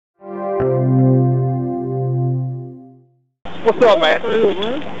What's up, man?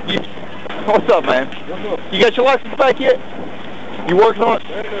 What's up, man? You got your license back yet? You working on it?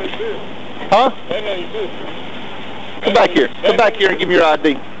 Huh? Come back here. Come back here and give me your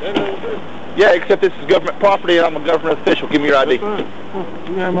ID. Yeah, except this is government property and I'm a government official. Give me your ID. You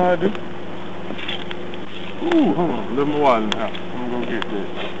have my ID? Ooh, hold on. Let me water in the house. I'm gonna go get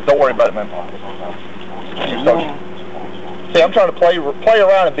that. Don't worry about it, man. See, I'm trying to play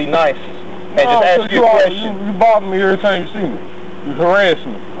around and be nice. And just ask you a question. You bother me every time you see me. You harass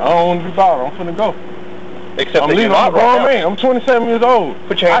me. I don't want to be bothered. I'm finna go. Except I'm that leaving. you're I'm a grown man. I'm 27 years old.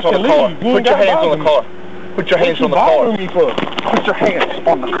 Put your hands on the car. Put your hands on the car. Put your hands on the car. What you bothering me for? Put your hands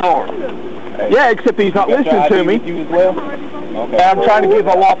on the car. Yeah, except he's not listening to me. You as well? Okay. And I'm trying to give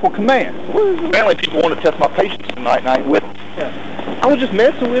a lawful command. Apparently people want to test my patience tonight, and I ain't with him. I was just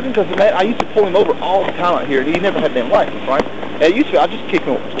messing with him because I used to pull him over all the time out here, and he never had that license, right? And it used to be, I just kick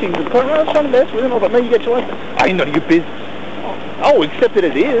him to the car. I was trying to mess with him. I was like, man, you got your license. I ain't none of your business. Oh, except that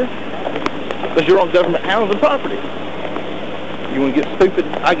it is. Because you're on government housing property. You want to get stupid?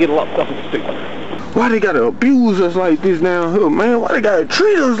 I get a lot of stuff that's stupid. Why they gotta abuse us like this down here, man? Why they gotta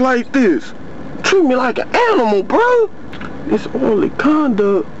treat us like this? Treat me like an animal, bro. Disorderly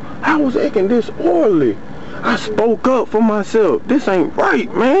conduct. I was acting disorderly. I spoke up for myself. This ain't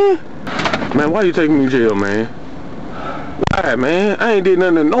right, man. Man, why you taking me to jail, man? Why, man? I ain't did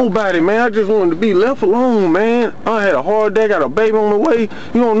nothing to nobody, man. I just wanted to be left alone, man. I had a hard day, got a baby on the way.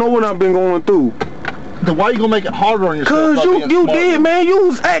 You don't know what I've been going through. Then why you gonna make it harder on yourself? Cause you did, man. You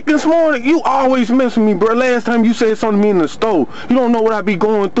was acting smart. You always mess with me, bro. Last time you said something to me in the store. You don't know what I be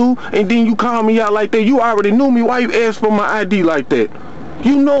going through, and then you call me out like that. You already knew me. Why you asked for my ID like that?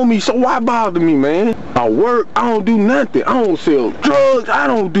 You know me, so why bother me, man? I work. I don't do nothing. I don't sell drugs. I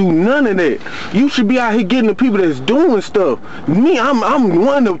don't do none of that. You should be out here getting the people that's doing stuff. Me, I'm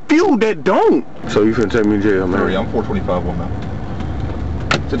one of the few that don't. So you finna take me to jail, man? Sorry, I'm 425 now.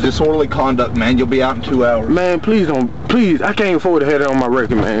 It's a disorderly conduct, man. You'll be out in 2 hours. Man, please don't. Please, I can't afford to have that on my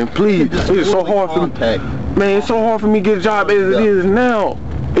record, man. Please, it's so hard for me. Man, it's so hard for me to get a job as it is now.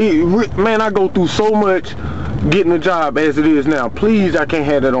 Man, I go through so much getting a job as it is now. Please, I can't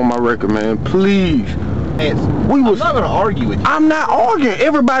have that on my record, man. Please. I'm not gonna argue with you. I'm not arguing.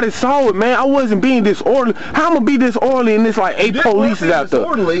 Everybody saw it, man. I wasn't being disorderly. How I'm gonna be disorderly and there's like 8 police out there?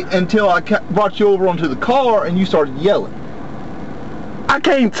 Disorderly until I brought you over onto the car and you started yelling. I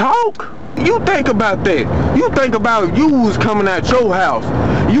can't talk. You think about that. You think about if you was coming out your house,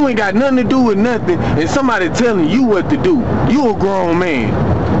 you ain't got nothing to do with nothing, and somebody telling you what to do. You a grown man.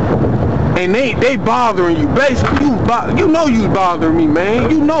 And they bothering you. Basically, you know you bothering me,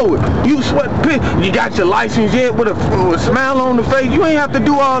 man. You know it. You sweat pit. You got your license yet with a smile on the face. You ain't have to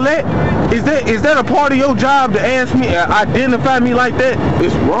do all that. Is that a part of your job to ask me, identify me like that?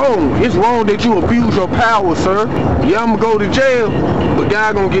 It's wrong. It's wrong that you abuse your power, sir. Yeah, I'm gonna go to jail, but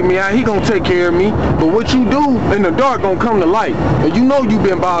God gonna get me out. He gonna take care of me. But what you do in the dark gonna come to light. And you know you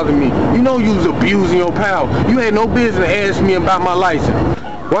been bothering me. You know you was abusing your power. You had no business asking me about my license.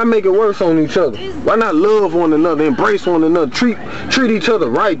 Why make it worse on each other? Why not love one another, embrace one another, treat each other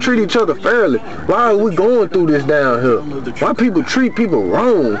right, treat each other fairly? Why are we going through this down here? Why people treat people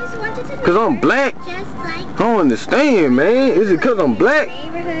wrong? Cause I'm black? I don't understand, man. Is it cause I'm black?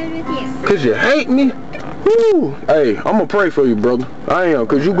 Cause you hate me? Woo. Hey, I'm gonna pray for you, brother. I am,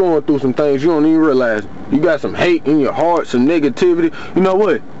 cause you going through some things you don't even realize. You got some hate in your heart, some negativity. You know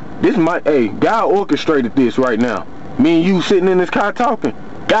what? God orchestrated this right now. Me and you sitting in this car talking.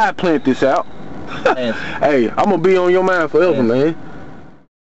 God planned this out. Hey, I'm gonna be on your mind forever, man.